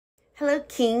Hello,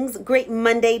 Kings. Great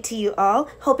Monday to you all.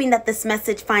 Hoping that this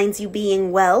message finds you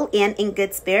being well and in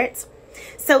good spirits.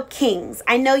 So, Kings,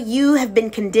 I know you have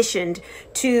been conditioned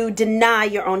to deny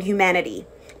your own humanity,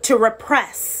 to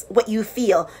repress what you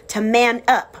feel, to man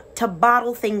up, to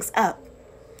bottle things up.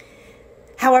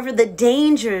 However, the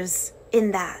dangers in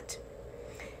that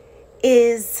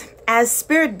is, as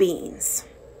spirit beings,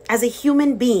 as a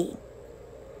human being,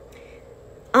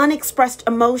 unexpressed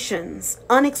emotions,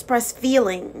 unexpressed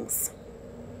feelings,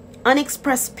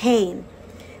 unexpressed pain,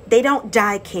 they don't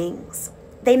die, Kings.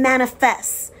 They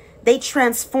manifest, they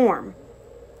transform.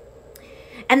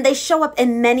 And they show up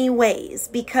in many ways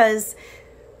because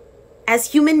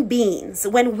as human beings,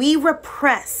 when we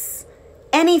repress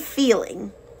any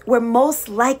feeling, we're most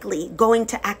likely going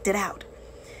to act it out.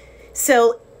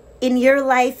 So in your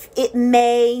life, it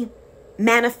may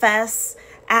manifest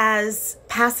as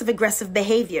passive-aggressive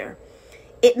behavior.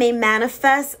 It may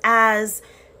manifest as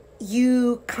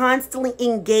you constantly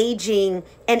engaging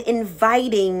and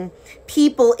inviting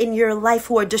people in your life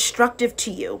who are destructive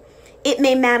to you. It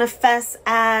may manifest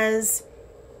as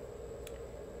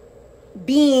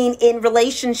being in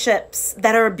relationships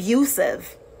that are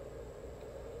abusive.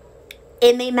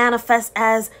 It may manifest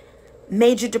as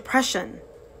major depression.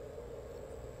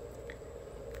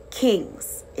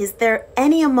 Kings, is there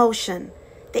any emotion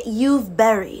that you've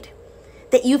buried,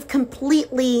 that you've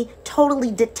completely, totally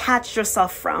detached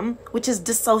yourself from, which is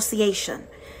dissociation?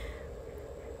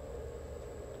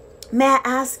 May I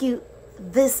ask you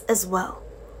this as well?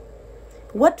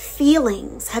 What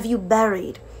feelings have you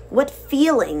buried? What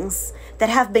feelings that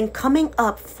have been coming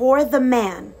up for the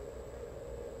man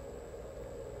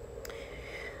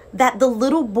that the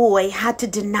little boy had to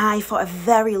deny for a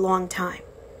very long time?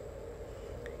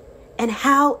 And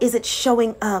how is it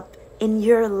showing up in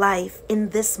your life in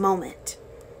this moment?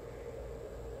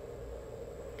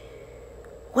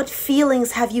 What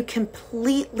feelings have you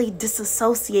completely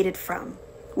disassociated from,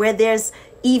 where there's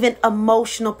even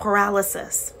emotional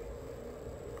paralysis?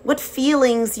 What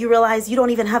feelings you realize you don't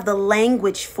even have the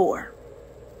language for?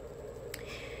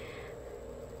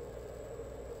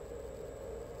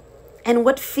 And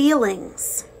what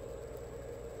feelings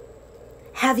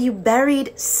have you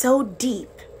buried so deep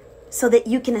so that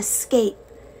you can escape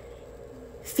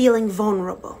feeling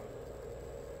vulnerable?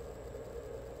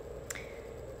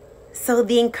 So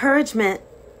the encouragement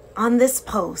on this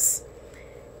post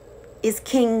is,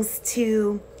 Kings,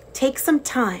 to take some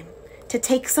time, to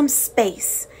take some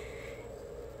space,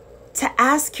 to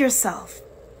ask yourself,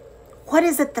 what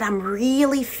is it that I'm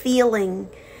really feeling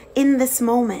in this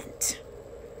moment?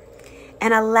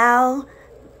 And allow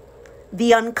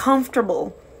the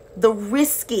uncomfortable, the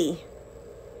risky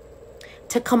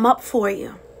to come up for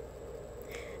you,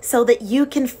 so that you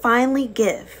can finally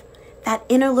give that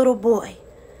inner little boy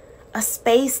a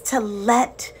space to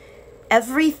let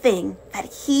everything that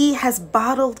he has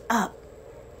bottled up,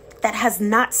 that has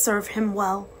not served him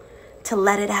well, to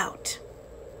let it out.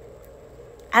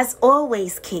 As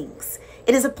always, Kings,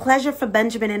 it is a pleasure for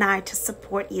Benjamin and I to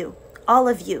support you, all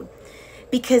of you,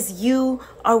 because you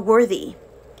are worthy,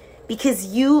 because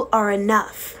you are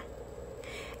enough,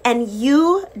 and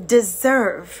you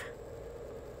deserve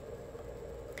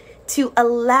to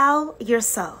allow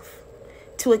yourself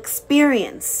to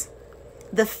experience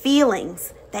the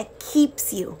feelings that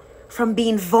keeps you from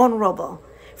being vulnerable,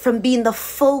 from being the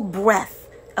full breadth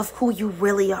of who you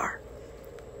really are.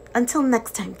 Until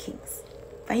next time, Kings.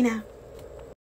 Bye now.